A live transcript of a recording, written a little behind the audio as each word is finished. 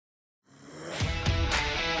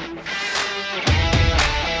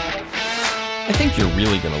I think you're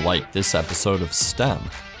really going to like this episode of STEM,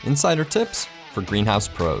 Insider Tips for Greenhouse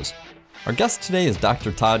Pros. Our guest today is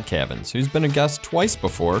Dr. Todd Cavins, who's been a guest twice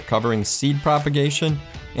before covering seed propagation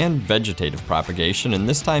and vegetative propagation, and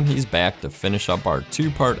this time he's back to finish up our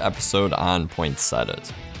two-part episode on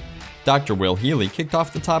poinsettias. Dr. Will Healy kicked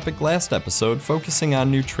off the topic last episode focusing on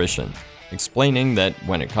nutrition, explaining that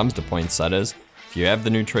when it comes to poinsettias, if you have the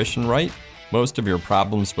nutrition right, most of your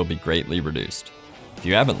problems will be greatly reduced. If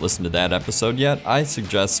you haven't listened to that episode yet, I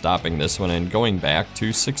suggest stopping this one and going back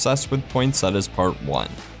to Success with Poinsettias Part 1.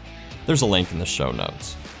 There's a link in the show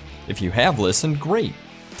notes. If you have listened, great.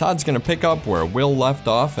 Todd's going to pick up where Will left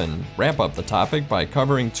off and wrap up the topic by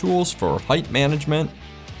covering tools for height management,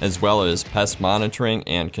 as well as pest monitoring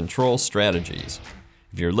and control strategies.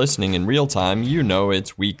 If you're listening in real time, you know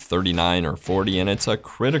it's week 39 or 40 and it's a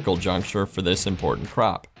critical juncture for this important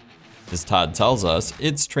crop. As Todd tells us,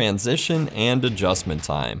 it's transition and adjustment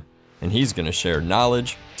time, and he's going to share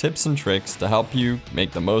knowledge, tips, and tricks to help you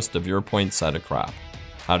make the most of your poinsettia crop.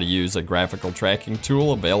 How to use a graphical tracking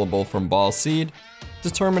tool available from Ball Seed,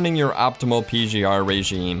 determining your optimal PGR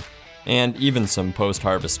regime, and even some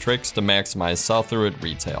post-harvest tricks to maximize sell-through at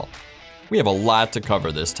retail. We have a lot to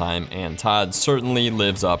cover this time, and Todd certainly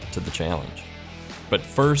lives up to the challenge. But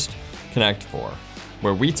first, Connect 4,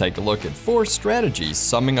 where we take a look at 4 strategies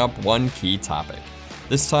summing up one key topic.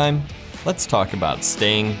 This time, let's talk about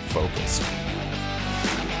staying focused.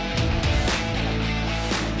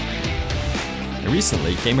 I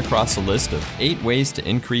recently came across a list of 8 ways to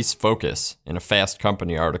increase focus in a Fast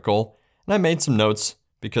Company article, and I made some notes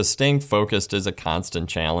because staying focused is a constant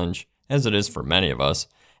challenge, as it is for many of us,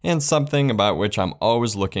 and something about which I'm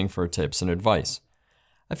always looking for tips and advice.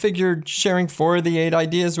 I figured sharing 4 of the 8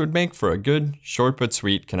 ideas would make for a good, short but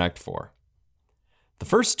sweet Connect 4. The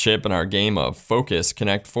first chip in our game of Focus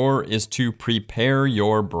Connect 4 is to prepare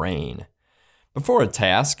your brain. Before a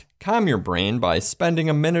task, calm your brain by spending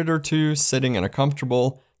a minute or two sitting in a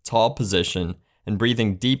comfortable, tall position and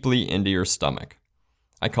breathing deeply into your stomach.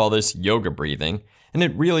 I call this yoga breathing, and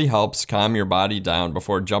it really helps calm your body down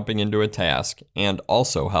before jumping into a task and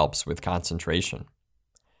also helps with concentration.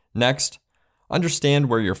 Next, understand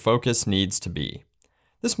where your focus needs to be.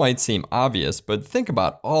 This might seem obvious, but think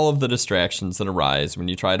about all of the distractions that arise when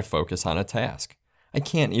you try to focus on a task. I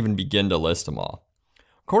can't even begin to list them all.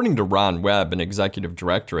 According to Ron Webb, an executive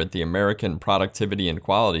director at the American Productivity and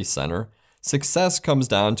Quality Center, success comes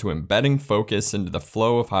down to embedding focus into the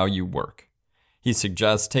flow of how you work. He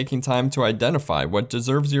suggests taking time to identify what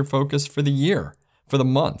deserves your focus for the year, for the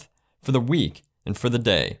month, for the week, and for the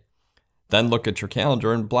day. Then look at your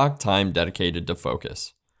calendar and block time dedicated to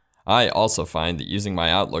focus. I also find that using my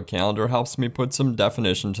Outlook calendar helps me put some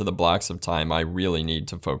definition to the blocks of time I really need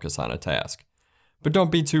to focus on a task. But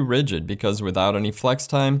don't be too rigid, because without any flex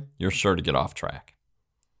time, you're sure to get off track.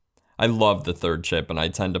 I love the third chip, and I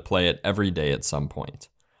tend to play it every day at some point.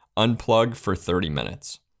 Unplug for 30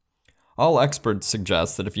 minutes. All experts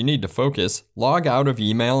suggest that if you need to focus, log out of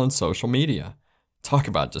email and social media. Talk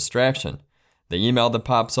about distraction. The email that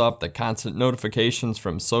pops up, the constant notifications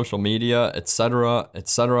from social media, etc.,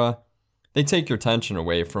 etc., they take your attention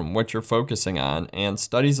away from what you're focusing on, and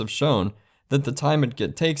studies have shown that the time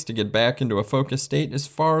it takes to get back into a focused state is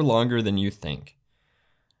far longer than you think.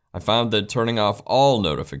 I found that turning off all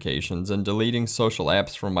notifications and deleting social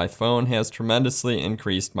apps from my phone has tremendously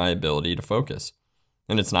increased my ability to focus.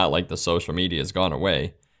 And it's not like the social media has gone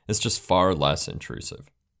away, it's just far less intrusive.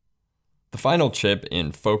 The final chip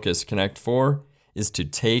in Focus Connect 4 is to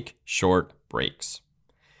take short breaks.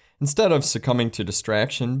 Instead of succumbing to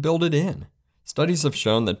distraction, build it in. Studies have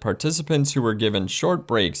shown that participants who were given short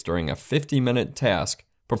breaks during a 50-minute task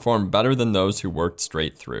performed better than those who worked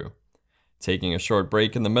straight through. Taking a short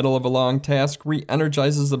break in the middle of a long task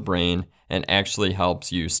re-energizes the brain and actually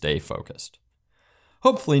helps you stay focused.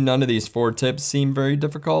 Hopefully none of these 4 tips seem very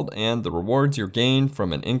difficult, and the rewards you gain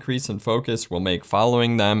from an increase in focus will make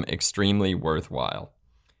following them extremely worthwhile.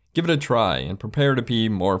 Give it a try and prepare to be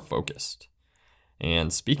more focused.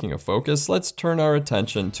 And speaking of focus, let's turn our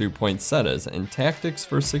attention to poinsettias and tactics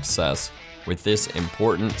for success with this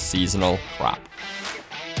important seasonal crop.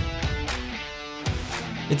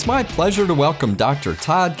 It's my pleasure to welcome Dr.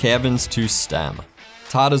 Todd Cavins to STEM.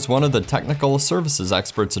 Todd is one of the technical services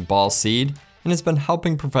experts at Ball Seed and has been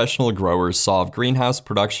helping professional growers solve greenhouse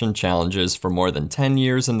production challenges for more than 10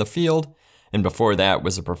 years in the field, and before that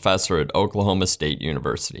was a professor at Oklahoma State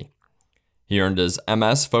University. He earned his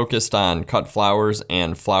MS focused on cut flowers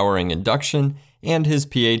and flowering induction, and his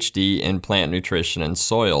PhD in plant nutrition and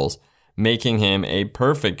soils, making him a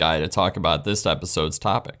perfect guy to talk about this episode's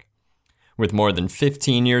topic. With more than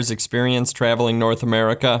 15 years' experience traveling North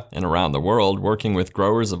America and around the world working with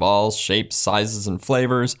growers of all shapes, sizes, and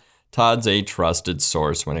flavors, Todd's a trusted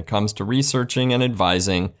source when it comes to researching and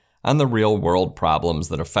advising on the real-world problems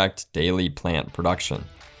that affect daily plant production.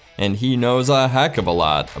 And he knows a heck of a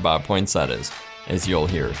lot about poinsettias, as you'll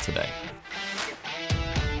hear today.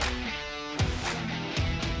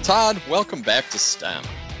 Todd, welcome back to STEM.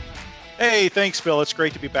 Hey, thanks, Bill. It's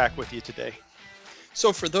great to be back with you today.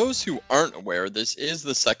 So for those who aren't aware, this is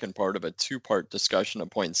the second part of a two-part discussion of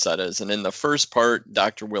poinsettias. And in the first part,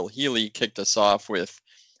 Dr. Will Healy kicked us off with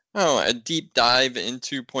a deep dive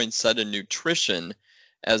into poinsettia nutrition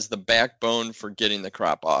as the backbone for getting the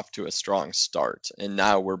crop off to a strong start. And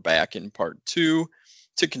now we're back in part two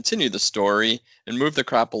to continue the story and move the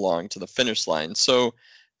crop along to the finish line. So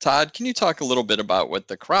Todd, can you talk a little bit about what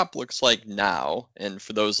the crop looks like now? And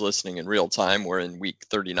for those listening in real time, we're in week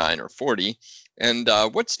 39 or 40. And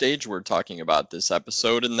what stage we're talking about this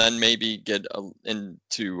episode, and then maybe get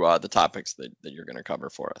into the topics that you're going to cover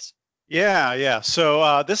for us. Yeah.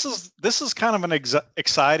 So this is kind of an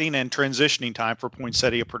exciting and transitioning time for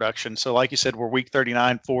poinsettia production. So like you said, we're week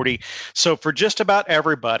 39, 40. So for just about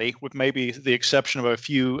everybody, with maybe the exception of a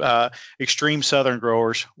few extreme southern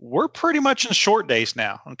growers, we're pretty much in short days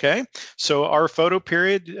now. Okay. So our photo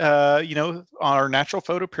period, our natural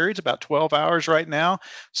photo period is about 12 hours right now.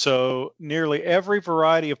 So nearly every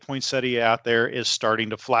variety of poinsettia out there is starting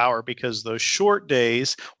to flower, because those short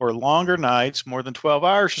days or longer nights, more than 12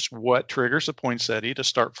 hours, is what triggers the poinsettia to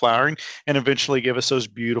start flowering and eventually give us those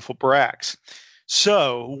beautiful bracts.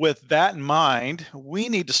 So with that in mind, we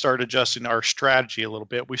need to start adjusting our strategy a little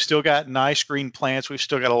bit. We've still got nice green plants. We've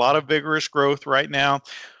still got a lot of vigorous growth right now.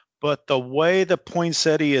 But the way the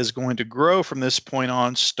poinsettia is going to grow from this point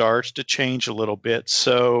on starts to change a little bit.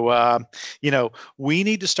 So, we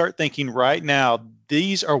need to start thinking right now,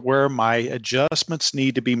 these are where my adjustments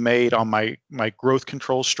need to be made on my growth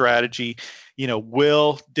control strategy.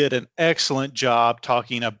 Will did an excellent job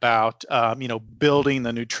talking about, building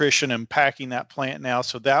the nutrition and packing that plant now.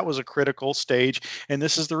 So that was a critical stage. And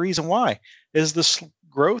this is the reason why, is the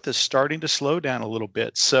growth is starting to slow down a little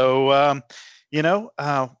bit. So,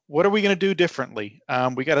 what are we going to do differently?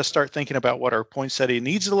 We got to start thinking about what our poinsettia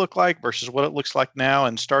needs to look like versus what it looks like now,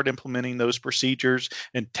 and start implementing those procedures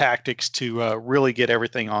and tactics to really get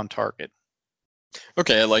everything on target.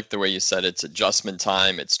 Okay, I like the way you said it's adjustment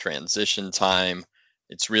time, it's transition time.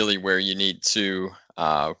 It's really where you need to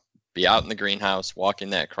be out in the greenhouse, walking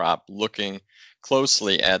that crop, looking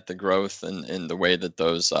closely at the growth and the way that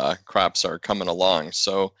those crops are coming along.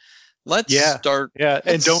 So let's start. Yeah,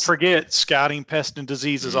 and don't forget, scouting pest and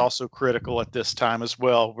disease is also critical at this time as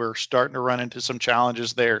well. We're starting to run into some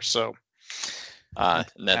challenges there. So, and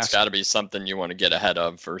that's got to be something you want to get ahead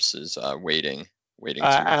of versus waiting.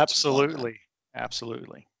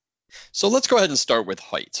 Absolutely. So let's go ahead and start with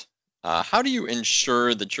height. How do you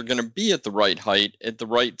ensure that you're going to be at the right height at the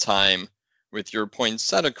right time with your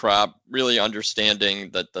poinsettia crop, really understanding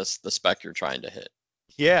that the spec you're trying to hit?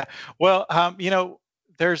 Yeah, well,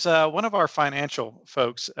 there's one of our financial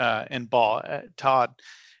folks in Ball, Todd.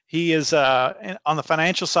 He is on the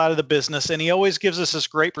financial side of the business, and he always gives us this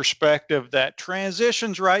great perspective that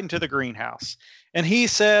transitions right into the greenhouse. And he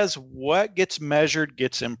says, what gets measured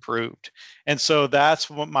gets improved. And so that's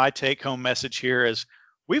what my take-home message here is.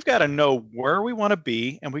 We've got to know where we want to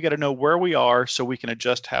be, and we got to know where we are so we can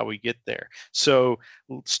adjust how we get there. So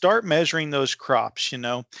start measuring those crops,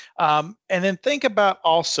 and then think about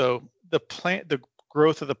also the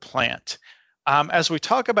growth of the plant. As we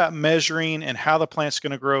talk about measuring and how the plant's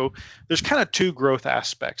going to grow, there's kind of two growth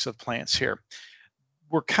aspects of plants here.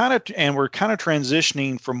 We're kind of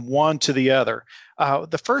transitioning from one to the other.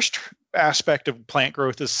 The first aspect of plant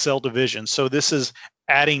growth is cell division. So this is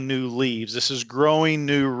adding new leaves. This is growing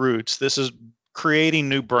new roots. This is creating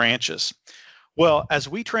new branches. Well, as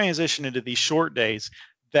we transition into these short days,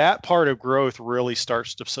 that part of growth really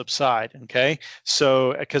starts to subside, okay?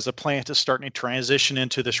 So because the plant is starting to transition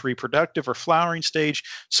into this reproductive or flowering stage,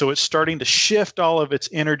 so it's starting to shift all of its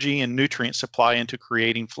energy and nutrient supply into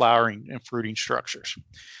creating flowering and fruiting structures.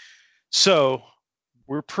 So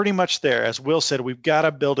we're pretty much there. As Will said, we've got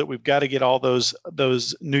to build it. We've got to get all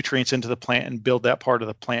those nutrients into the plant and build that part of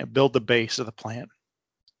the plant, build the base of the plant.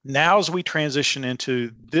 Now, as we transition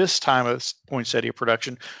into this time of poinsettia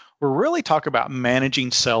production, we're really talking about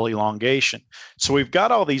managing cell elongation. So we've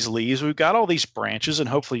got all these leaves, we've got all these branches, and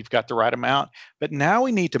hopefully you've got the right amount. But now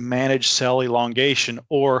we need to manage cell elongation,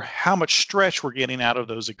 or how much stretch we're getting out of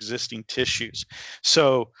those existing tissues.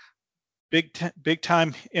 So big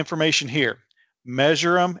time information here.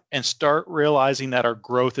 Measure them and start realizing that our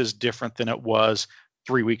growth is different than it was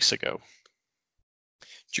 3 weeks ago.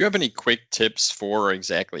 Do you have any quick tips for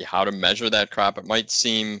exactly how to measure that crop? It might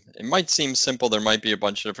seem simple. There might be a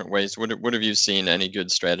bunch of different ways. What have you seen? Any good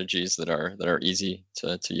strategies that are easy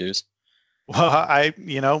to use? Well,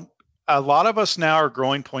 a lot of us now are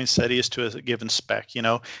growing poinsettias to a given spec.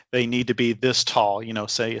 They need to be this tall.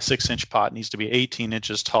 Say a 6-inch pot needs to be 18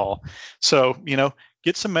 inches tall. So,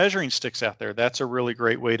 get some measuring sticks out there. That's a really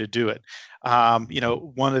great way to do it.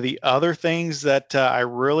 One of the other things that I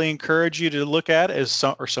really encourage you to look at is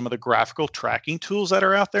some of the graphical tracking tools that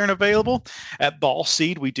are out there and available. At Ball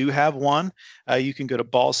Seed, we do have one. You can go to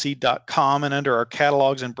ballseed.com, and under our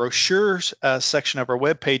catalogs and brochures section of our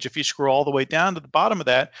webpage, if you scroll all the way down to the bottom of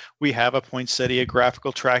that, we have a poinsettia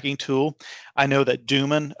graphical tracking tool. I know that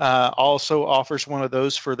Duman also offers one of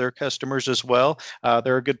those for their customers as well.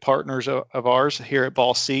 They're good partners of ours here at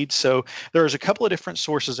Ball Seed. So there's a couple of different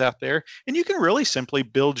sources out there, and you can really simply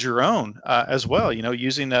build your own as well,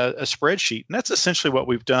 using a spreadsheet. And that's essentially what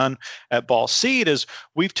we've done at Ball Seed is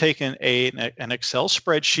we've taken an Excel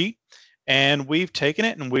spreadsheet, and we've taken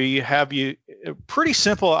it and we have you a pretty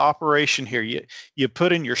simple operation here. You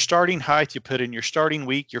put in your starting height, you put in your starting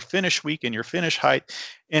week, your finish week, and your finish height,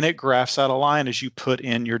 and it graphs out a line as you put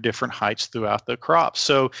in your different heights throughout the crop.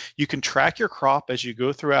 So you can track your crop as you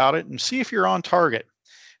go throughout it and see if you're on target.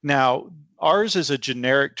 Now, ours is a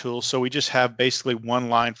generic tool, so we just have basically one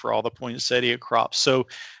line for all the poinsettia crops. So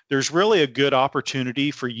there's really a good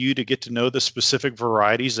opportunity for you to get to know the specific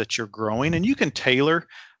varieties that you're growing, and you can tailor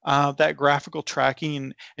that graphical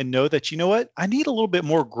tracking and know that, I need a little bit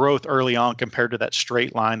more growth early on compared to that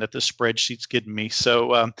straight line that the spreadsheet's getting me.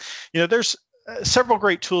 So, there's several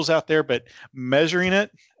great tools out there, but measuring it,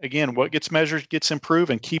 again, what gets measured gets improved,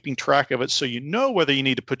 and keeping track of it so you know whether you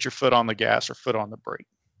need to put your foot on the gas or foot on the brake.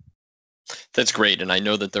 That's great. And I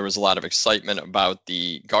know that there was a lot of excitement about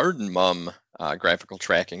the Garden Mum graphical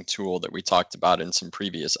tracking tool that we talked about in some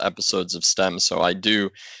previous episodes of STEM. So I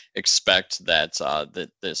do expect that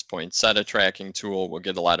that this poinsettia tracking tool will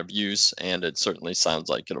get a lot of use, and it certainly sounds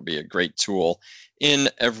like it'll be a great tool in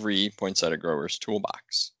every poinsettia grower's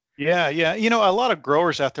toolbox. Yeah, yeah. A lot of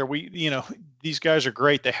growers out there, these guys are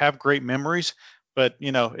great. They have great memories, but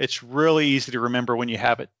it's really easy to remember when you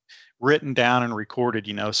have it written down and recorded,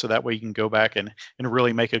 so that way you can go back and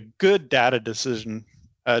really make a good data-driven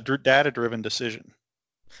decision.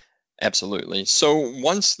 Absolutely. So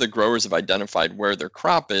once the growers have identified where their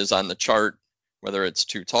crop is on the chart, whether it's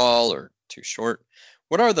too tall or too short,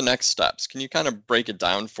 what are the next steps? Can you kind of break it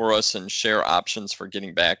down for us and share options for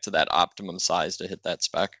getting back to that optimum size to hit that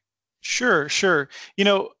spec? Sure, sure.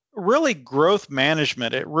 Really growth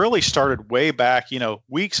management, it really started way back,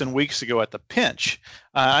 weeks and weeks ago at the pinch.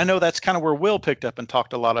 I know that's kind of where Will picked up and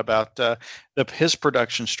talked a lot about his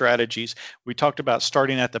production strategies. We talked about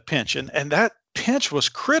starting at the pinch, and that pinch was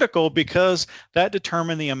critical because that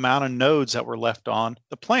determined the amount of nodes that were left on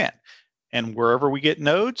the plant. And wherever we get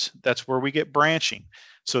nodes, that's where we get branching.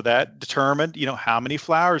 So that determined, how many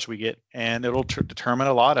flowers we get, and it'll determine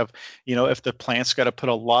a lot of, if the plant's got to put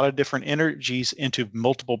a lot of different energies into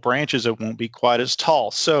multiple branches, it won't be quite as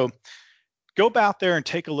tall. So go out there and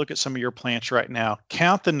take a look at some of your plants right now.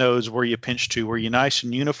 Count the nodes where you pinch to. Were you nice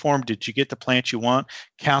and uniform? Did you get the plant you want?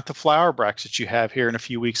 Count the flower bracts that you have here in a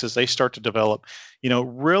few weeks as they start to develop.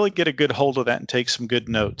 Really get a good hold of that and take some good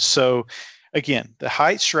notes. So again, the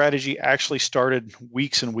height strategy actually started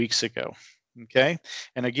weeks and weeks ago. Okay.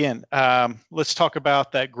 And again, let's talk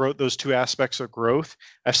about that growth, those two aspects of growth.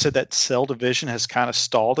 I've said that cell division has kind of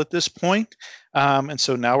stalled at this point. And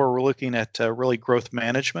so now we're looking at really growth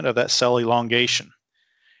management of that cell elongation.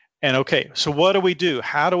 And okay, so what do?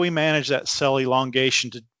 How do we manage that cell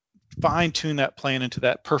elongation to fine tune that plant into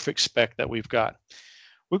that perfect spec that we've got?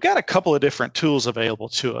 We've got a couple of different tools available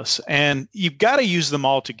to us, and you've got to use them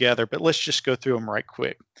all together, but let's just go through them right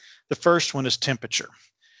quick. The first one is temperature.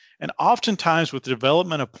 And oftentimes with the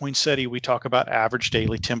development of poinsettia, we talk about average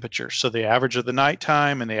daily temperature. So the average of the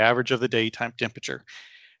nighttime and the average of the daytime temperature.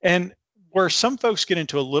 And where some folks get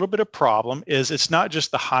into a little bit of problem is it's not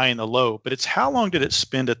just the high and the low, but it's how long did it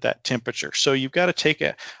spend at that temperature. So you've got to take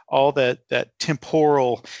all that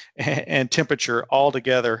temporal and temperature all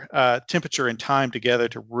together, temperature and time together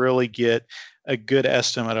to really get a good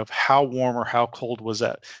estimate of how warm or how cold was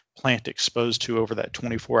that plant exposed to over that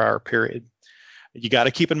 24-hour period. You got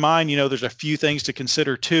to keep in mind, there's a few things to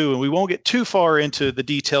consider too, and we won't get too far into the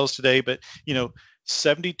details today, but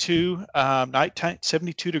 72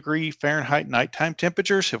 degree Fahrenheit nighttime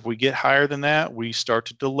temperatures. If we get higher than that, we start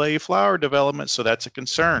to delay flower development, so that's a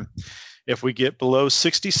concern. If we get below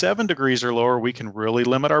 67 degrees or lower, we can really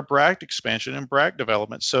limit our bract expansion and bract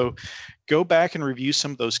development. So go back and review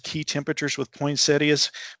some of those key temperatures with poinsettias.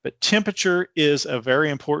 But temperature is a very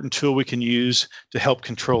important tool we can use to help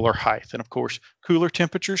control our height. And of course, cooler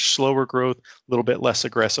temperatures, slower growth, a little bit less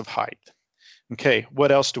aggressive height. Okay,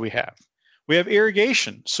 what else do we have? We have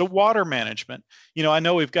irrigation, so water management. I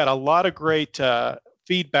know we've got a lot of great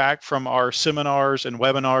feedback from our seminars and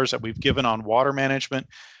webinars that we've given on water management.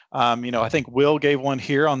 I think Will gave one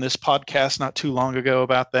here on this podcast not too long ago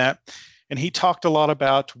about that. And he talked a lot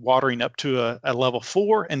about watering up to a level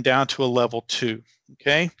 4 and down to a level 2.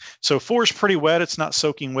 Okay, so 4 is pretty wet, it's not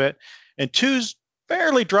soaking wet, and 2 is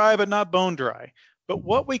fairly dry, but not bone dry. But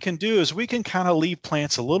what we can do is we can kind of leave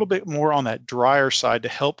plants a little bit more on that drier side to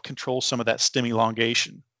help control some of that stem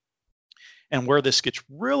elongation. And where this gets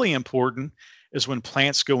really important is when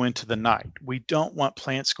plants go into the night. We don't want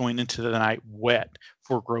plants going into the night wet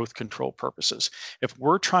for growth control purposes. If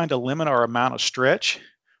we're trying to limit our amount of stretch,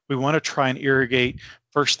 we want to try and irrigate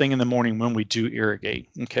first thing in the morning when we do irrigate,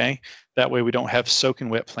 okay? That way we don't have soaking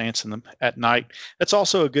wet plants at night. That's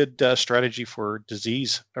also a good strategy for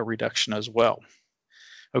disease reduction as well.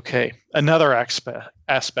 Okay, another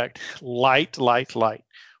aspect, light.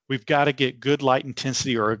 We've got to get good light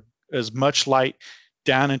intensity or as much light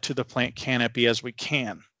down into the plant canopy as we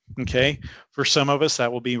can. Okay, for some of us,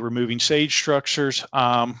 that will be removing shade structures.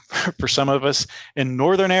 For some of us in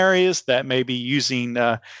northern areas, that may be using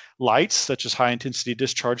lights such as high intensity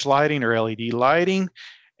discharge lighting or LED lighting.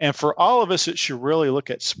 And for all of us, we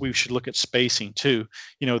should look at spacing too.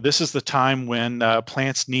 This is the time when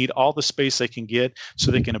plants need all the space they can get so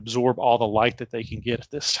they can absorb all the light that they can get at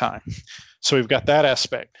this time. So we've got that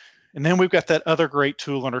aspect. And then we've got that other great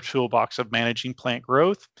tool in our toolbox of managing plant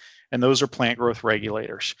growth, and those are plant growth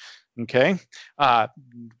regulators. Okay,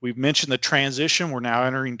 we've mentioned the transition. We're now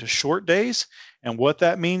entering to short days. And what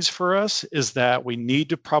that means for us is that we need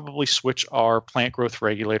to probably switch our plant growth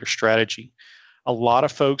regulator strategy. A lot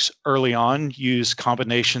of folks early on use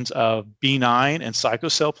combinations of B9 and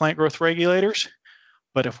cycocell plant growth regulators.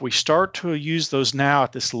 But if we start to use those now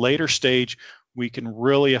at this later stage, we can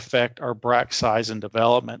really affect our bract size and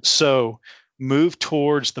development. So move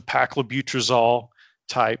towards the paclobutrazol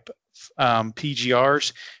type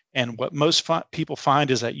PGRs. And what most people find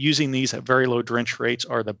is that using these at very low drench rates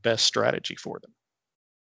are the best strategy for them.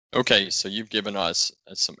 Okay, so you've given us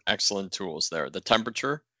some excellent tools there. The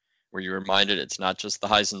temperature, where you're reminded it's not just the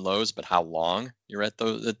highs and lows, but how long you're at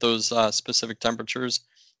those specific temperatures.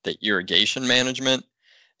 The irrigation management,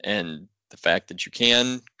 and the fact that you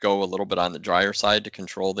can go a little bit on the drier side to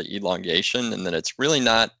control the elongation, and then it's really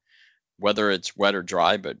not whether it's wet or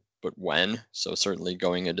dry, but when. So certainly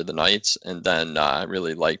going into the nights. And then I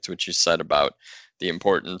really liked what you said about the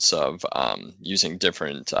importance of using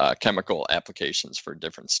different chemical applications for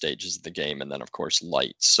different stages of the game, and then of course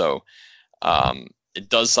light. So it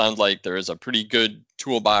does sound like there is a pretty good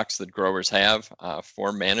toolbox that growers have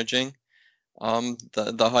for managing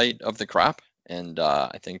the height of the crop. And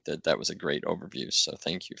I think that was a great overview. So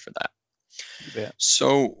thank you for that. You bet.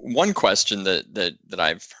 So one question that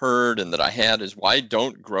I've heard and that I had is, why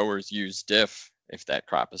don't growers use diff if that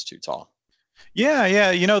crop is too tall?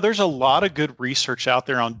 Yeah. There's a lot of good research out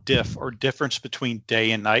there on diff, or difference between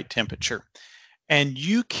day and night temperature. And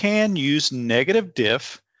you can use negative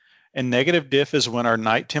diff. And negative diff is when our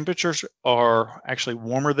night temperatures are actually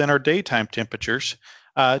warmer than our daytime temperatures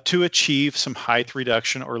to achieve some height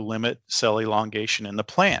reduction or limit cell elongation in the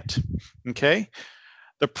plant. Okay.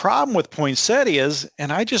 The problem with poinsettias,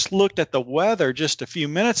 and I just looked at the weather just a few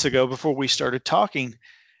minutes ago before we started talking,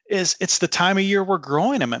 is it's the time of year we're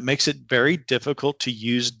growing them. It makes it very difficult to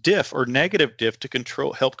use diff or negative diff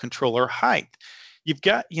to help control our height. You've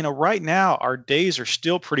got, right now our days are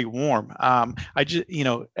still pretty warm. I just,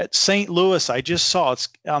 at St. Louis, I just saw it's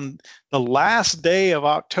on the last day of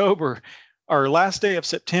October, or last day of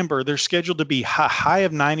September, they're scheduled to be a high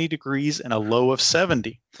of 90 degrees and a low of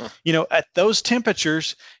 70. Huh. At those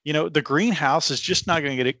temperatures, the greenhouse is just not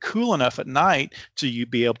going to get it cool enough at night to you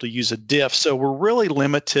be able to use a diff. So we're really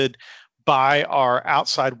limited by our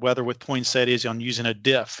outside weather with poinsettias on using a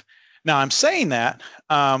diff. Now I'm saying that,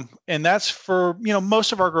 and that's for,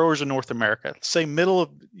 most of our growers in North America, say middle of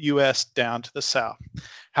U.S. down to the south.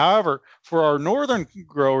 However, for our northern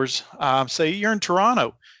growers, say you're in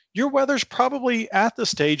Toronto, your weather's probably at the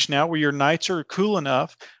stage now where your nights are cool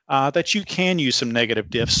enough that you can use some negative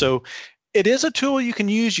diff. So it is a tool you can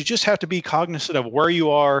use. You just have to be cognizant of where you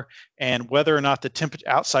are and whether or not the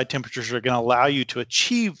outside temperatures are going to allow you to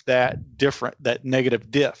achieve that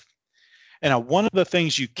negative diff. And one of the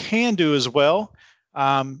things you can do as well,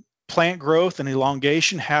 plant growth and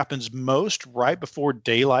elongation happens most right before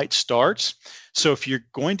daylight starts. So if you're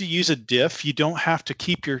going to use a diff, you don't have to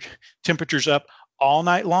keep your temperatures up all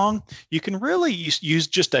night long. You can really use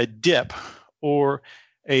just a dip or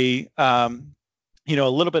a a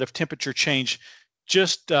little bit of temperature change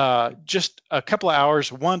just a couple of hours,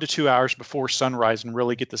 1 to 2 hours before sunrise, and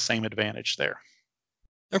really get the same advantage there.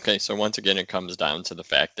 Okay, so once again, it comes down to the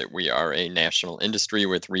fact that we are a national industry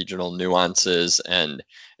with regional nuances, and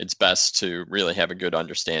it's best to really have a good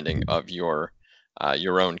understanding of your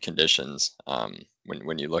own conditions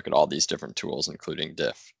when you look at all these different tools, including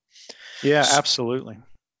diff. Yeah, absolutely.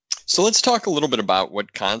 So let's talk a little bit about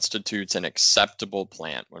what constitutes an acceptable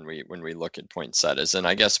plant when we look at poinsettias, and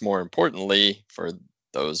I guess more importantly for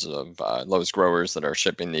those of those growers that are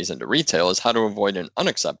shipping these into retail is how to avoid an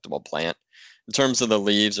unacceptable plant in terms of the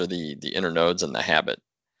leaves or the inner nodes and the habit.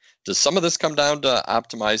 Does some of this come down to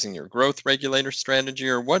optimizing your growth regulator strategy,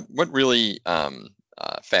 or what really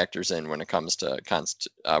factors in when it comes to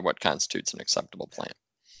what constitutes an acceptable plant?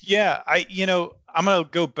 Yeah, I'm going to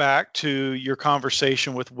go back to your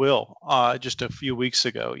conversation with Will just a few weeks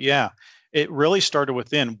ago. Yeah, it really started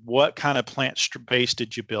within what kind of plant base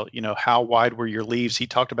did you build? How wide were your leaves? He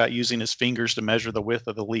talked about using his fingers to measure the width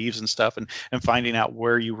of the leaves and stuff and finding out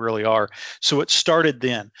where you really are. So it started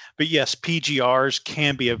then. But yes, PGRs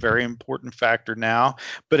can be a very important factor now.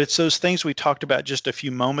 But it's those things we talked about just a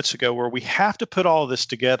few moments ago where we have to put all of this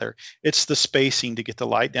together. It's the spacing to get the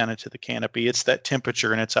light down into the canopy. It's that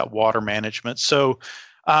temperature and it's that water management. So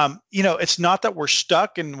it's not that we're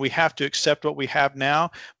stuck and we have to accept what we have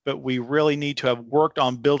now, but we really need to have worked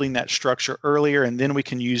on building that structure earlier, and then we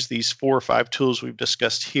can use these 4 or 5 tools we've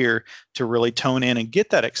discussed here to really tone in and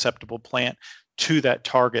get that acceptable plant to that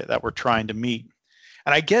target that we're trying to meet.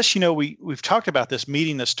 And I guess, we've talked about this,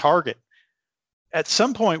 meeting this target. At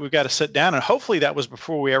some point, we've got to sit down, and hopefully that was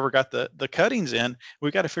before we ever got the cuttings in.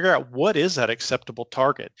 We've got to figure out what is that acceptable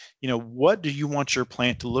target. What do you want your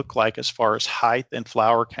plant to look like as far as height and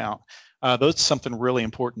flower count? Those something really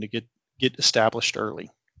important to get established early.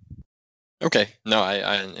 Okay, no,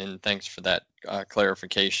 and thanks for that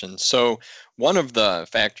clarification. So one of the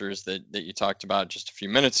factors that you talked about just a few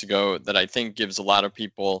minutes ago that I think gives a lot of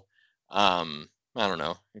people I don't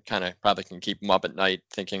know, it kind of probably can keep them up at night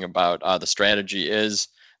thinking about the strategy is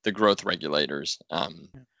the growth regulators.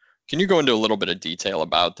 Can you go into a little bit of detail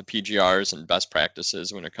about the PGRs and best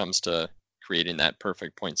practices when it comes to creating that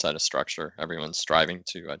perfect poinsettia structure everyone's striving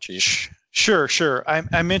to achieve? Sure.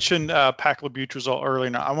 I mentioned paclobutrazol earlier.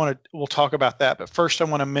 Now we'll talk about that, but first I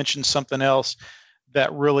want to mention something else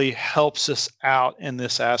that really helps us out in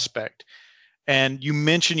this aspect. And you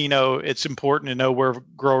mentioned, it's important to know where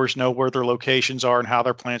growers know where their locations are and how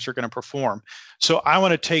their plants are going to perform. So I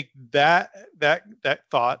want to take that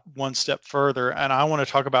thought one step further, and I want to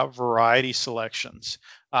talk about variety selections.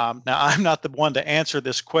 Now, I'm not the one to answer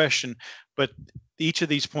this question, but each of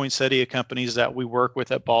these poinsettia companies that we work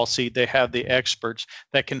with at Ball Seed, they have the experts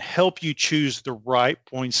that can help you choose the right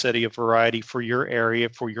poinsettia variety for your area,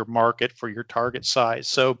 for your market, for your target size.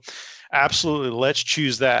 So absolutely, let's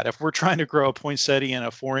choose that. If we're trying to grow a poinsettia in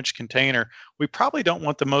a 4-inch container, we probably don't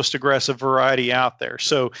want the most aggressive variety out there.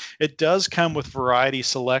 So it does come with variety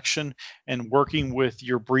selection and working with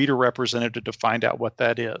your breeder representative to find out what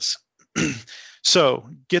that is. So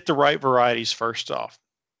get the right varieties first off.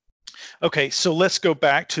 Okay, so let's go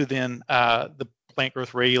back to then the plant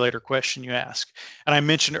growth regulator question you asked. And I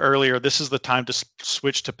mentioned earlier, this is the time to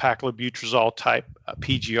switch to paclobutrazol type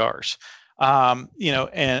PGRs.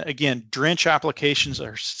 And again, drench applications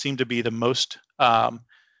seem to be the most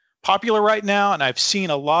popular right now, and I've seen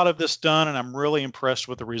a lot of this done, and I'm really impressed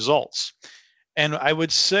with the results. And I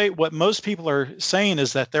would say what most people are saying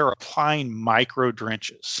is that they're applying micro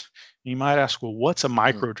drenches. You might ask, well, what's a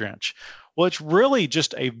micro drench? Well, it's really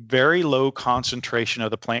just a very low concentration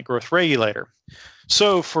of the plant growth regulator.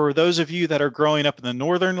 So for those of you that are growing up in the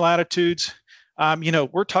northern latitudes,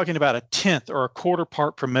 we're talking about a 1/10 or a 1/4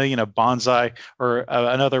 part per million of bonsai or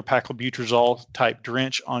another paclobutrazol type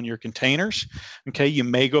drench on your containers. Okay, you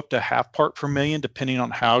may go up to 1/2 part per million depending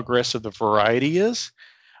on how aggressive the variety is.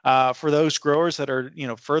 For those growers that are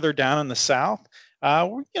further down in the south,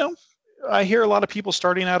 I hear a lot of people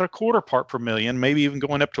starting out a 1/4 part per million, maybe even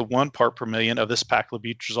going up to 1 part per million of this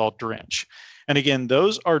paclobutrazol drench. And again,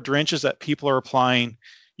 those are drenches that people are applying,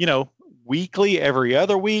 weekly, every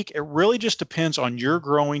other week. It really just depends on your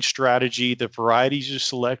growing strategy, the varieties you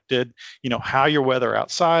selected, how your weather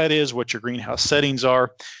outside is, what your greenhouse settings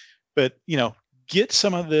are. But, get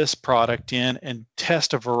some of this product in and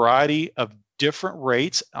test a variety of different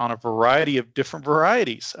rates on a variety of different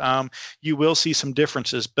varieties. You will see some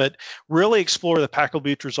differences, but really explore the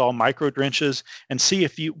paclobutrazol micro drenches and see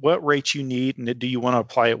what rates you need, and do you want to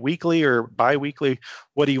apply it weekly or biweekly?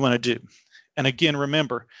 What do you want to do? And again,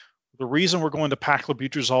 remember, the reason we're going to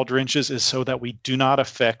paclobutrazol drenches is so that we do not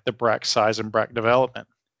affect the bract size and bract development.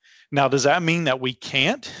 Now, does that mean that we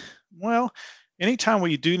can't? Well, anytime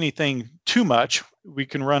we do anything too much, we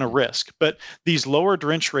can run a risk. But these lower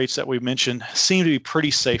drench rates that we mentioned seem to be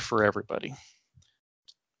pretty safe for everybody.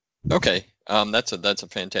 Okay, that's a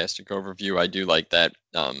fantastic overview. I do like that,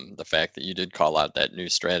 the fact that you did call out that new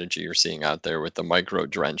strategy you're seeing out there with the micro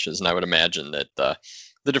drenches, and I would imagine that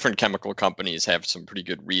the different chemical companies have some pretty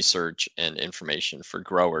good research and information for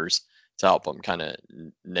growers to help them kind of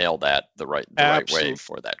nail that the right way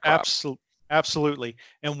for that crop. Absolutely.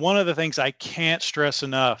 And one of the things I can't stress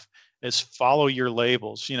enough is follow your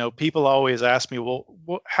labels. People always ask me, well,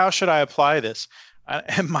 how should I apply this?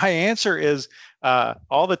 And my answer is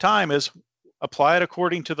all the time is apply it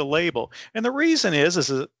according to the label. And the reason is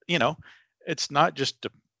it's not just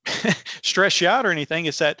to stress you out or anything.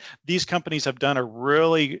 It's that these companies have done a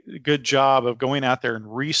really good job of going out there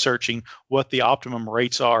and researching what the optimum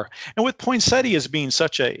rates are. And with poinsettias being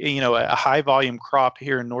such a high volume crop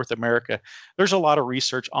here in North America, there's a lot of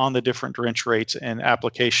research on the different drench rates and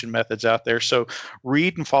application methods out there. So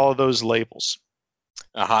read and follow those labels.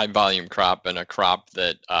 A high volume crop, and a crop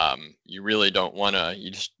that you really don't want to,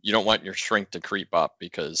 you don't want your shrink to creep up,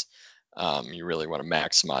 because you really want to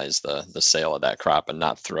maximize the sale of that crop and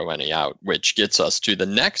not throw any out, which gets us to the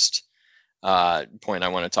next point I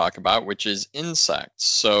want to talk about, which is insects.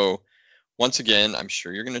 So once again, I'm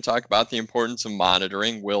sure you're going to talk about the importance of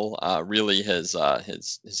monitoring. Will really has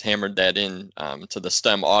hammered that in to the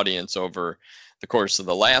STEM audience over the course of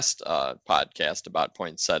the last podcast about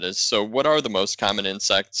poinsettias. So what are the most common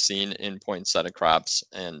insects seen in poinsettia crops,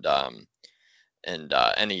 and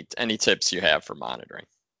any tips you have for monitoring?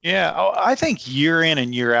 Yeah, I think year in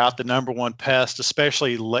and year out, the number one pest,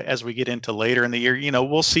 especially as we get into later in the year,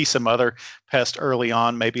 we'll see some other pests early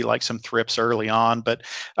on, maybe like some thrips early on, but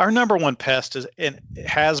our number one pest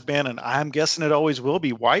has been, and I'm guessing it always will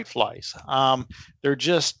be, whiteflies. They're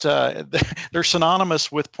just, they're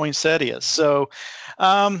synonymous with poinsettias. So,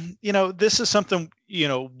 this is something,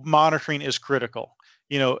 monitoring is critical.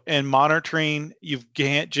 And monitoring, you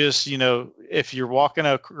can't just, if you're walking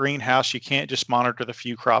a greenhouse, you can't just monitor the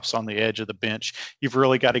few crops on the edge of the bench. You've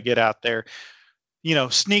really got to get out there,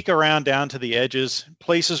 sneak around down to the edges,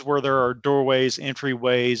 places where there are doorways,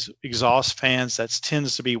 entryways, exhaust fans. That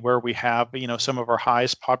tends to be where we have, some of our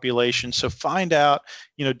highest population. So find out,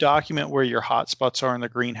 document where your hot spots are in the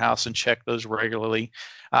greenhouse and check those regularly.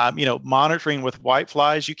 Monitoring with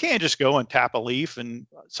whiteflies, you can't just go and tap a leaf and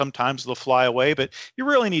sometimes they'll fly away, but you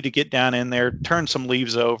really need to get down in there, turn some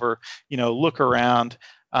leaves over, look around,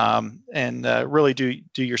 and really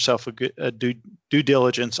do yourself a good due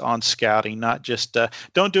diligence on scouting. Not just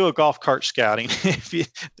don't do a golf cart scouting. If you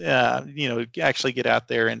actually get out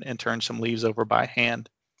there and turn some leaves over by hand.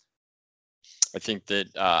 I think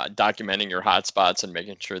that documenting your hotspots and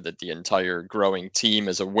making sure that the entire growing team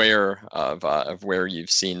is aware of where you've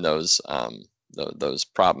seen those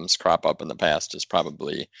problems crop up in the past is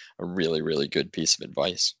probably a really, really good piece of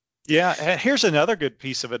advice. Yeah, and here's another good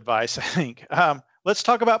piece of advice, I think. Let's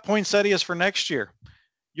talk about poinsettias for next year.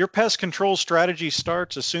 Your pest control strategy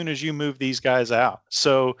starts as soon as you move these guys out.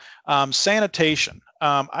 So sanitation.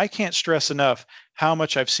 I can't stress enough how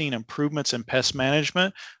much I've seen improvements in pest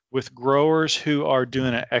management with growers who are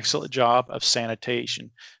doing an excellent job of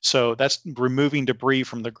sanitation. So that's removing debris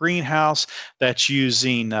from the greenhouse. That's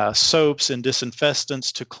using soaps and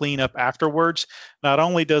disinfectants to clean up afterwards. Not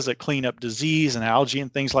only does it clean up disease and algae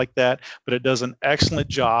and things like that, but it does an excellent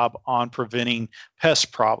job on preventing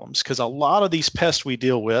pest problems, because a lot of these pests we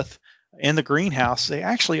deal with in the greenhouse, they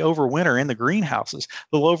actually overwinter in the greenhouses.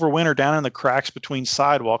 They'll overwinter down in the cracks between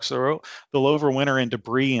sidewalks. They'll overwinter in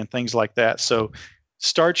debris and things like that. So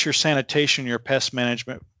start your sanitation, your pest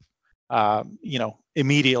management,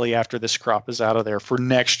 immediately after this crop is out of there for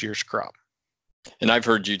next year's crop. And I've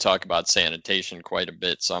heard you talk about sanitation quite a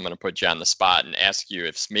bit, so I'm going to put you on the spot and ask you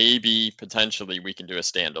if maybe potentially we can do a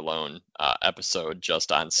standalone episode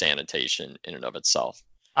just on sanitation in and of itself.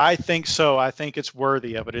 I think so. I think it's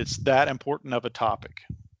worthy of it. It's that important of a topic.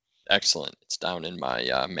 Excellent. It's down in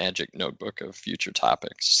my magic notebook of future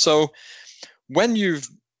topics. So when you've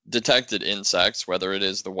detected insects, whether it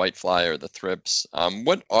is the whitefly or the thrips,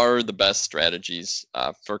 what are the best strategies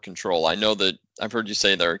for control? I know that I've heard you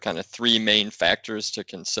say there are kind of three main factors to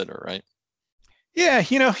consider, right? Yeah,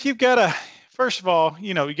 you've got to, first of all,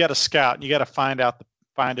 you got to scout and you got to find out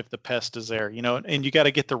find if the pest is there, and you got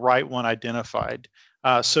to get the right one identified.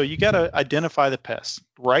 So you got to identify the pest,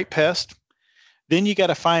 right pest. Then you got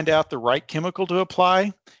to find out the right chemical to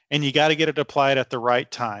apply, and you got to get it applied at the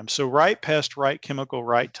right time. So right pest, right chemical,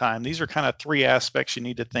 right time. These are kind of three aspects you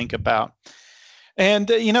need to think about.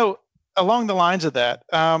 And, along the lines of that,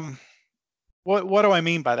 what do I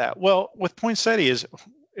mean by that? Well, with poinsettias,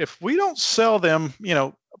 if we don't sell them,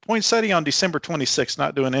 poinsettia on December 26th,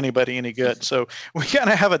 not doing anybody any good. So we got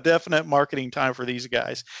to have a definite marketing time for these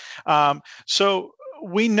guys. So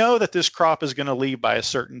we know that this crop is going to leave by a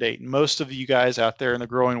certain date. And most of you guys out there in the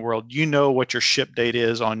growing world, you know what your ship date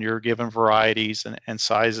is on your given varieties and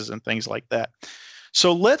sizes and things like that.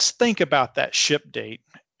 So let's think about that ship date.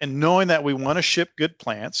 And knowing that we want to ship good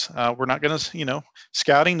plants, we're not going to,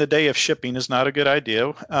 scouting the day of shipping is not a good idea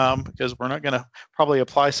because we're not going to probably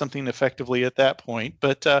apply something effectively at that point.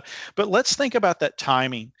 But let's think about that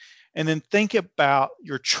timing, and then think about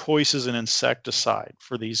your choices in insecticide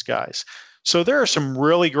for these guys. So there are some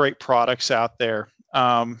really great products out there,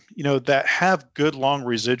 that have good long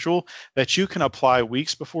residual that you can apply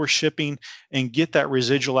weeks before shipping and get that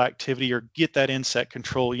residual activity or get that insect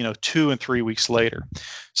control, 2 and 3 weeks later.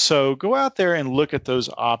 So go out there and look at those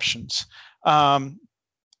options. Things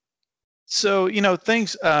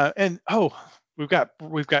we've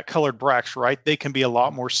got colored bracts, right? They can be a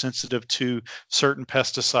lot more sensitive to certain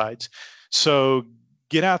pesticides. So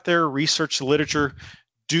get out there, research the literature,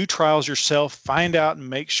 do trials yourself, find out and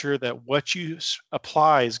make sure that what you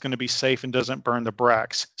apply is going to be safe and doesn't burn the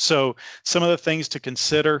bracts. So some of the things to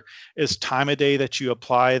consider is time of day that you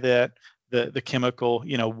apply that, the chemical,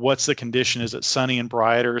 what's the condition? Is it sunny and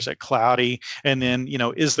bright, or is it cloudy? And then,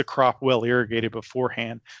 is the crop well irrigated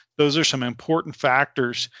beforehand? Those are some important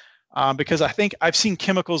factors because I think I've seen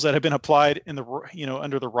chemicals that have been applied in the,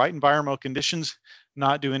 under the right environmental conditions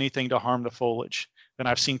not do anything to harm the foliage. And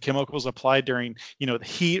I've seen chemicals applied during, the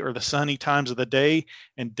heat or the sunny times of the day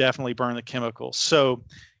and definitely burn the chemicals. So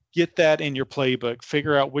get that in your playbook,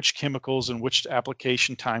 figure out which chemicals and which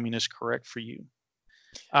application timing is correct for you.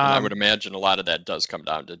 And I would imagine a lot of that does come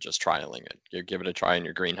down to just trialing it. You give it a try in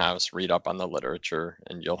your greenhouse, read up on the literature,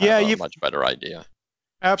 and you'll have a much better idea.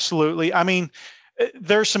 Absolutely. I mean,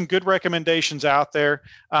 there's some good recommendations out there.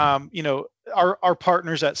 Our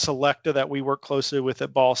partners at Selecta that we work closely with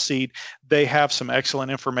at Ball Seed, they have some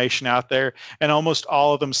excellent information out there, and almost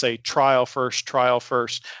all of them say trial first.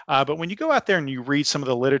 But when you go out there and you read some of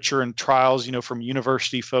the literature and trials, from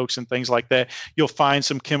university folks and things like that, you'll find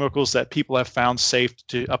some chemicals that people have found safe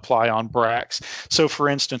to apply on bracts. So for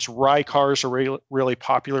instance, Rycar is a really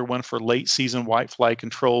popular one for late season whitefly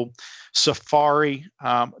control. Safari,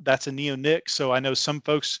 that's a neonic. So I know some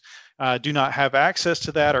folks do not have access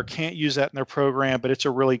to that or can't use that in their program, but it's a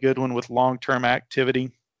really good one with long-term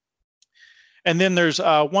activity. And then there's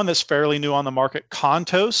one that's fairly new on the market,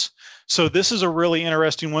 Contos. So this is a really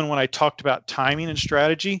interesting one when I talked about timing and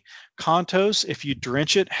strategy. Contos, if you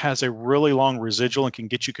drench it, has a really long residual and can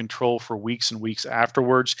get you control for weeks and weeks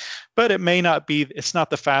afterwards, but it's not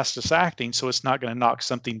the fastest acting, so it's not going to knock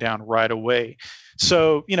something down right away.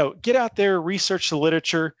 So, get out there, research the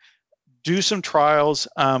literature, do some trials.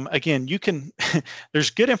 Again, you can,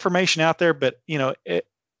 there's good information out there, but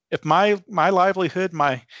if my livelihood,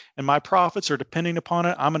 and my profits are depending upon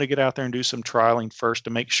it, I'm going to get out there and do some trialing first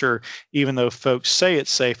to make sure, even though folks say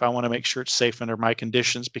it's safe, I want to make sure it's safe under my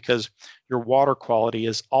conditions, because your water quality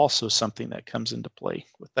is also something that comes into play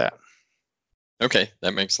with that. Okay,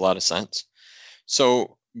 that makes a lot of sense.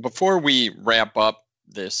 So before we wrap up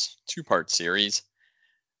this 2-part series,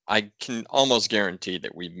 I can almost guarantee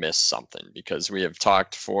that we've missed something, because we have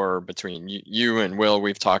talked between you and Will,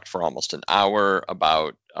 we've talked for almost an hour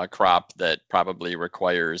about a crop that probably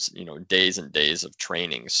requires, days and days of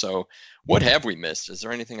training. So what have we missed? Is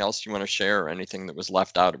there anything else you want to share, or anything that was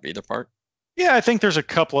left out of either part? Yeah, I think there's a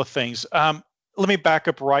couple of things. Let me back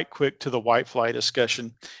up right quick to the whitefly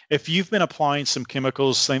discussion. If you've been applying some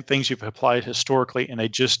chemicals, same things you've applied historically, and they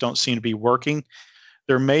just don't seem to be working,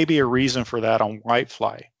 there may be a reason for that on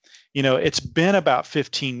whitefly. It's been about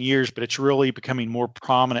 15 years, but it's really becoming more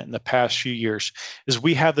prominent in the past few years, is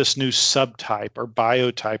we have this new subtype or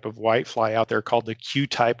biotype of whitefly out there called the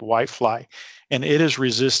Q-type whitefly, and it is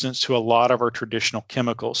resistant to a lot of our traditional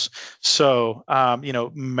chemicals. So,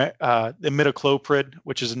 the imidacloprid,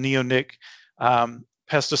 which is a neonic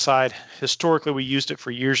pesticide. Historically, we used it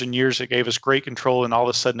for years and years. It gave us great control, and all of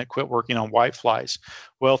a sudden it quit working on whiteflies.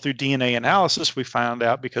 Well, through DNA analysis, we found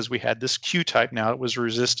out because we had this Q type now, it was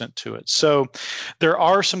resistant to it. So there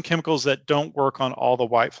are some chemicals that don't work on all the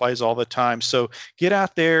whiteflies all the time. So get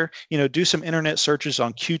out there, do some internet searches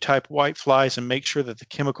on Q type whiteflies and make sure that the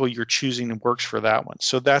chemical you're choosing works for that one.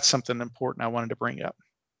 So that's something important I wanted to bring up.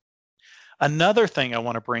 Another thing I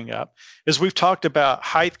want to bring up is we've talked about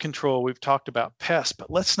height control, we've talked about pests, but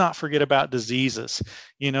let's not forget about diseases.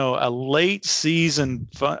 A late season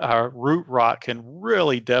root rot can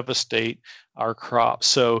really devastate our crops.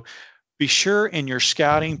 So be sure in your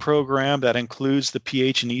scouting program that includes the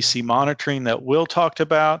pH and EC monitoring that Will talked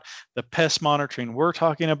about, the pest monitoring we're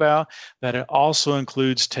talking about, that it also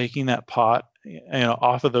includes taking that pot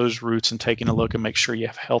off of those roots and taking a look and make sure you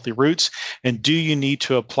have healthy roots. And do you need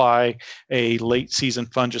to apply a late season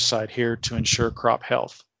fungicide here to ensure crop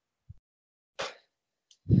health?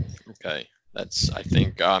 Okay, I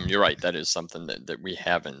think you're right. That is something that we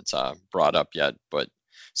haven't brought up yet, but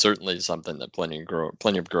certainly something that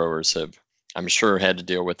plenty of growers have, I'm sure, had to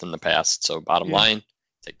deal with in the past. So bottom line,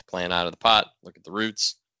 take the plant out of the pot, look at the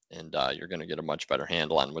roots, and you're going to get a much better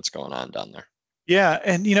handle on what's going on down there. Yeah,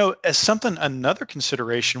 and as another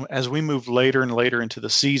consideration as we move later and later into the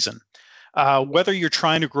season, whether you're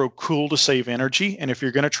trying to grow cool to save energy, and if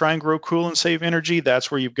you're going to try and grow cool and save energy, that's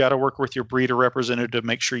where you've got to work with your breeder representative to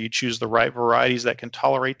make sure you choose the right varieties that can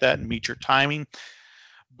tolerate that and meet your timing.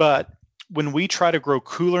 But when we try to grow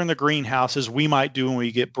cooler in the greenhouses, we might do when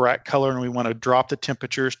we get bright color and we want to drop the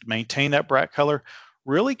temperatures to maintain that bright color.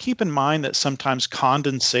 Really keep in mind that sometimes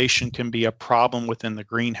condensation can be a problem within the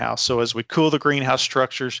greenhouse. So as we cool the greenhouse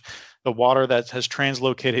structures, the water that has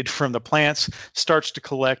translocated from the plants starts to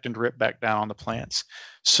collect and drip back down on the plants.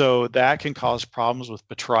 So that can cause problems with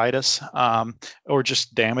botrytis or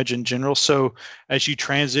just damage in general. So as you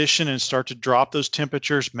transition and start to drop those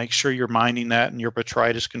temperatures, make sure you're minding that in your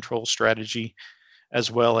botrytis control strategy, as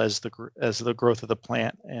well as the growth of the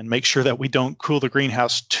plant, and make sure that we don't cool the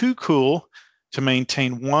greenhouse too cool to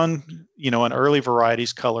maintain an early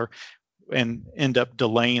variety's color and end up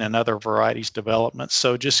delaying another variety's development.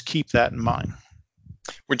 So just keep that in mind.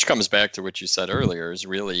 Which comes back to what you said earlier, is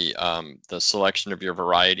really the selection of your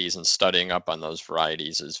varieties and studying up on those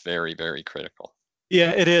varieties is very, very critical.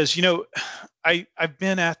 Yeah, it is. I've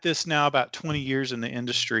been at this now about 20 years in the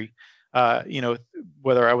industry.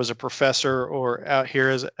 Whether I was a professor or out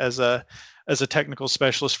here as a technical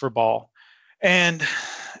specialist for ball. And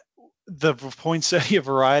the poinsettia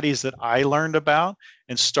varieties that I learned about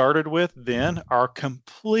and started with then are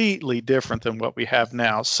completely different than what we have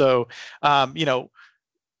now. So,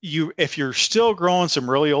 if you're still growing some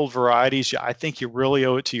really old varieties, I think you really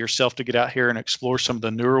owe it to yourself to get out here and explore some of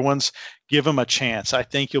the newer ones. Give them a chance. I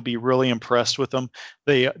think you'll be really impressed with them.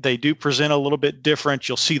 They do present a little bit different.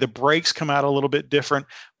 You'll see the breaks come out a little bit different,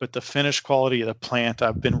 but the finished quality of the plant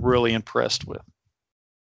I've been really impressed with.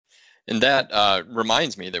 And that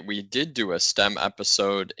reminds me that we did do a STEM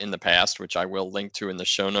episode in the past, which I will link to in the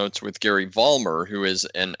show notes, with Gary Vollmer, who is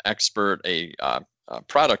an expert, a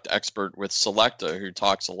product expert with Selecta, who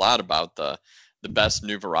talks a lot about the best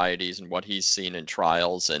new varieties and what he's seen in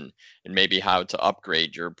trials, and maybe how to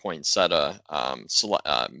upgrade your poinsettia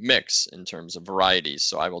mix in terms of varieties.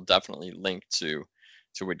 So I will definitely link to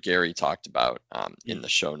what Gary talked about in the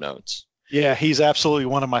show notes. Yeah, he's absolutely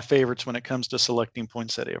one of my favorites when it comes to selecting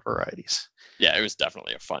poinsettia varieties. Yeah, it was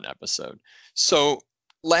definitely a fun episode. So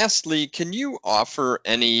lastly, can you offer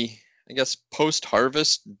any,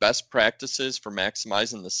 post-harvest best practices for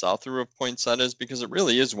maximizing the sell-through of poinsettias? Because it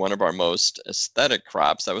really is one of our most aesthetic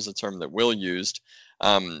crops. That was a term that Will used.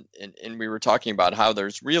 And we were talking about how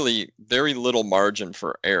there's really very little margin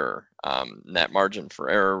for error. And that margin for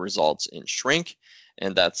error results in shrink,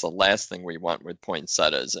 and that's the last thing we want with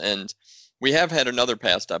poinsettias. And we have had another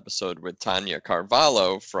past episode with Tanya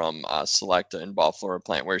Carvalho from Selecta and Ball Flora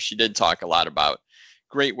Plant, where she did talk a lot about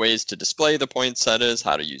great ways to display the poinsettias,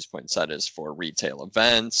 how to use poinsettias for retail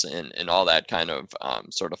events, and all that kind of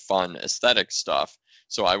sort of fun aesthetic stuff.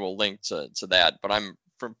 So I will link to that. But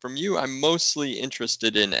from you, I'm mostly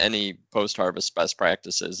interested in any post-harvest best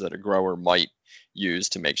practices that a grower might use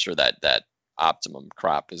to make sure that optimum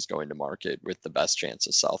crop is going to market with the best chance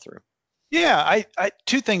of sell-through. Yeah, I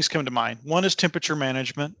two things come to mind. One is temperature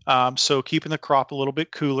management. So keeping the crop a little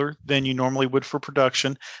bit cooler than you normally would for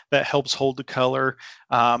production. That helps hold the color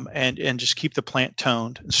and just keep the plant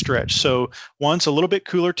toned and stretched. So one's a little bit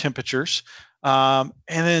cooler temperatures. And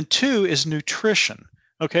then two is nutrition.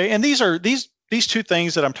 Okay, and these two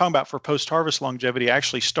things that I'm talking about for post-harvest longevity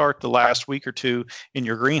actually start the last week or two in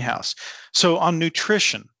your greenhouse. So on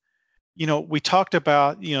nutrition, We talked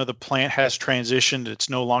about, the plant has transitioned. It's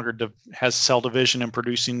no longer has cell division and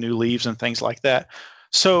producing new leaves and things like that.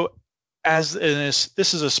 So this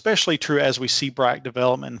is especially true as we see bracts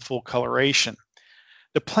development and full coloration.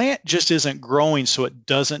 The plant just isn't growing, so it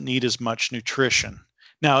doesn't need as much nutrition.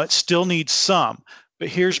 Now, it still needs some, but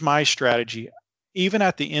here's my strategy. Even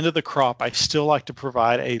at the end of the crop, I still like to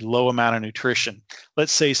provide a low amount of nutrition.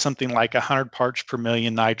 Let's say something like 100 parts per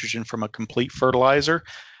million nitrogen from a complete fertilizer.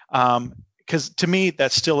 Because to me,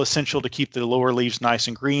 that's still essential to keep the lower leaves nice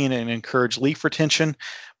and green and encourage leaf retention.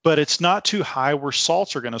 But it's not too high where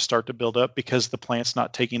salts are going to start to build up because the plant's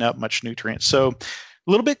not taking up much nutrients. So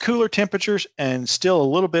a little bit cooler temperatures and still a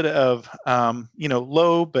little bit of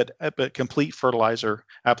low but complete fertilizer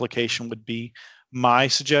application would be my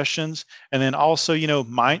suggestions. And then also,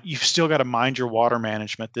 you've still got to mind your water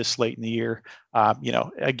management this late in the year.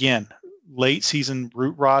 Again, late season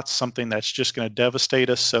root rot's something that's just going to devastate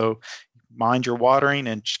us. So mind your watering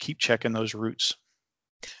and just keep checking those roots.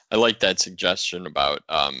 I like that suggestion about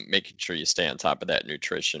making sure you stay on top of that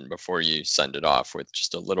nutrition before you send it off with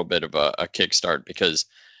just a little bit of a kickstart, because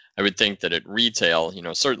I would think that at retail,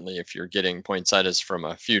 certainly if you're getting poinsettias from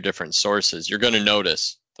a few different sources, you're going to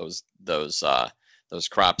notice those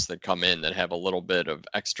crops that come in that have a little bit of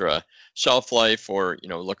extra shelf life or,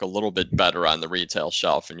 look a little bit better on the retail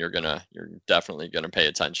shelf. And you're definitely going to pay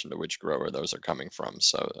attention to which grower those are coming from.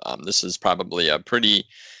 So this is probably a pretty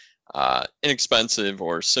inexpensive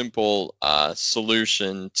or simple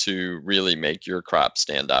solution to really make your crop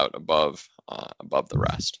stand out above the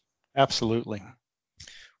rest. Absolutely.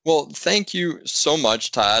 Well, thank you so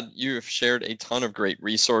much, Todd. You have shared a ton of great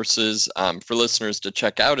resources for listeners to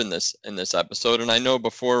check out in this episode. And I know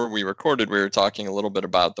before we recorded, we were talking a little bit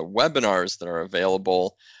about the webinars that are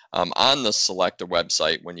available on the Selecta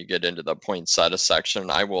website when you get into the poinsettia section.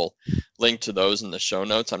 I will link to those in the show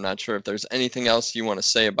notes. I'm not sure if there's anything else you want to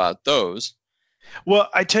say about those. Well,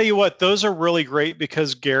 I tell you what, those are really great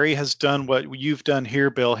because Gary has done what you've done here,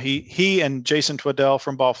 Bill. He and Jason Twaddell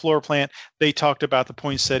from Ball Floor Plant, they talked about the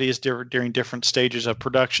poinsettias during different stages of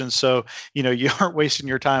production. So, you aren't wasting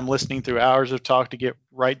your time listening through hours of talk to get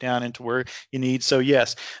right down into where you need. So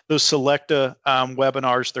yes, those Selecta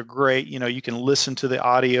webinars, they're great. You can listen to the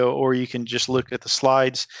audio or you can just look at the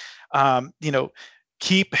slides.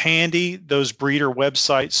 Keep handy those breeder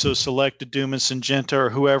websites. So Selecta, Doom, and Syngenta, or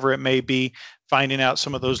whoever it may be, finding out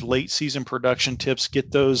some of those late season production tips, get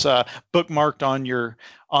those bookmarked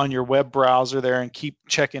on your web browser there and keep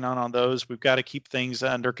checking on those. We've got to keep things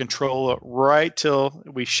under control right till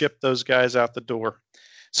we ship those guys out the door.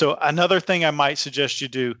 So another thing I might suggest you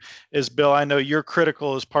do is, Bill, I know you're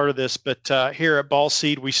critical as part of this, but here at Ball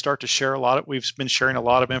Seed, we've been sharing a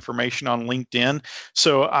lot of information on LinkedIn.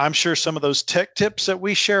 So I'm sure some of those tech tips that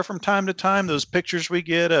we share from time to time, those pictures we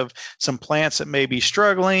get of some plants that may be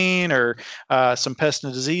struggling or some pest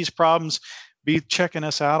and disease problems, be checking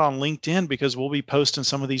us out on LinkedIn because we'll be posting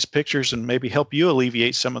some of these pictures and maybe help you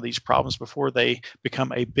alleviate some of these problems before they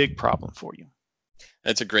become a big problem for you.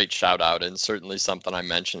 That's a great shout out, and certainly something I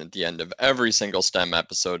mention at the end of every single STEM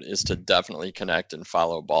episode is to definitely connect and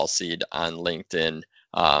follow Ball Seed on LinkedIn.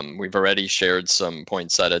 We've already shared some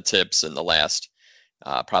poinsettia tips in the last,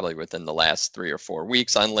 probably within the last 3 or 4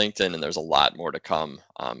 weeks on LinkedIn, and there's a lot more to come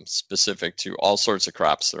specific to all sorts of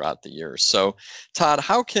crops throughout the year. So, Todd,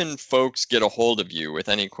 how can folks get a hold of you with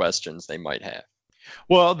any questions they might have?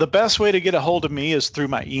 Well, the best way to get a hold of me is through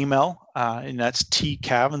my email, and that's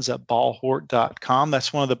tcavins@ballhort.com.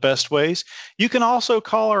 That's one of the best ways. You can also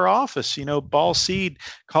call our office, Ball Seed,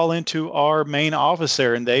 call into our main office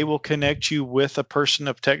there, and they will connect you with a person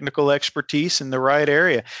of technical expertise in the right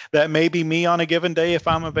area. That may be me on a given day if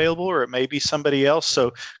I'm available, or it may be somebody else.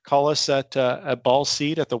 So call us at Ball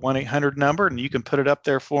Seed at the 1-800 number, and you can put it up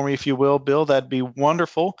there for me if you will, Bill. That'd be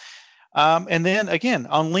wonderful. And then again,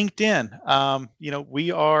 on LinkedIn,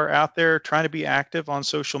 we are out there trying to be active on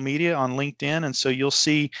social media on LinkedIn. And so you'll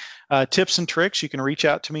see tips and tricks. You can reach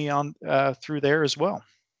out to me on through there as well.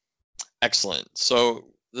 Excellent. So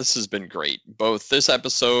this has been great, both this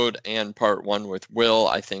episode and part 1 with Will.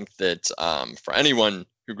 I think that for anyone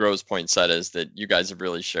who grows poinsettias, that you guys have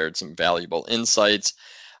really shared some valuable insights.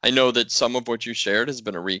 I know that some of what you shared has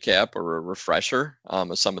been a recap or a refresher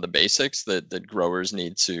of some of the basics that growers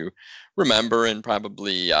need to remember and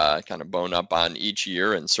probably kind of bone up on each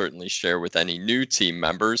year, and certainly share with any new team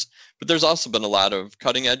members. But there's also been a lot of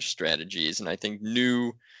cutting edge strategies, and I think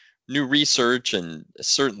new research, and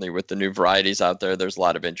certainly with the new varieties out there, there's a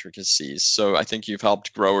lot of intricacies. So I think you've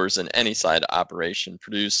helped growers in any side operation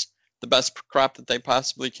produce the best crop that they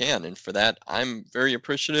possibly can. And for that, I'm very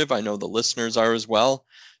appreciative. I know the listeners are as well.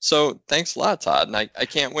 So thanks a lot, Todd. And I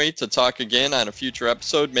can't wait to talk again on a future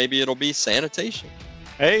episode. Maybe it'll be sanitation.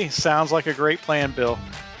 Hey, sounds like a great plan, Bill.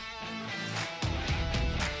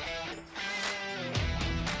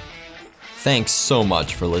 Thanks so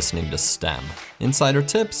much for listening to STEM, Insider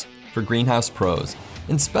Tips for Greenhouse Pros,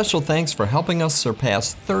 and special thanks for helping us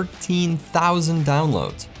surpass 13,000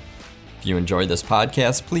 downloads. If you enjoy this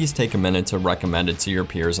podcast, please take a minute to recommend it to your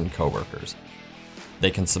peers and coworkers. They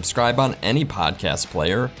can subscribe on any podcast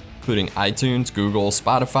player, including iTunes, Google,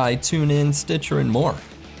 Spotify, TuneIn, Stitcher, and more.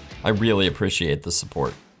 I really appreciate the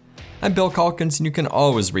support. I'm Bill Calkins, and you can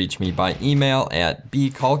always reach me by email at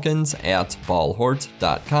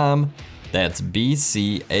bcalkins@ballhort.com. That's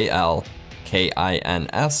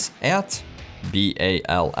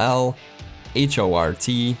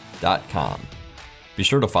BCALKINS@BALLHORT.com. Be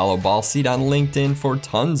sure to follow Ball Seed on LinkedIn for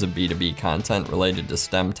tons of B2B content related to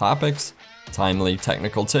STEM topics, timely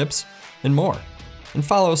technical tips, and more. And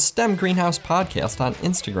follow STEM Greenhouse Podcast on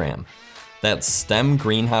Instagram. That's STEM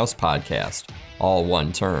Greenhouse Podcast, all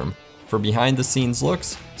one term, for behind-the-scenes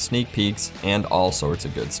looks, sneak peeks, and all sorts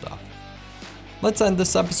of good stuff. Let's end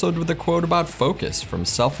this episode with a quote about focus from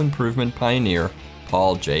self-improvement pioneer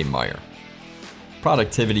Paul J. Meyer.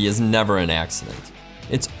 Productivity is never an accident.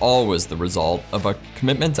 It's always the result of a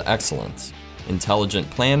commitment to excellence, intelligent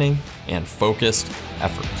planning, and focused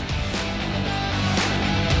effort.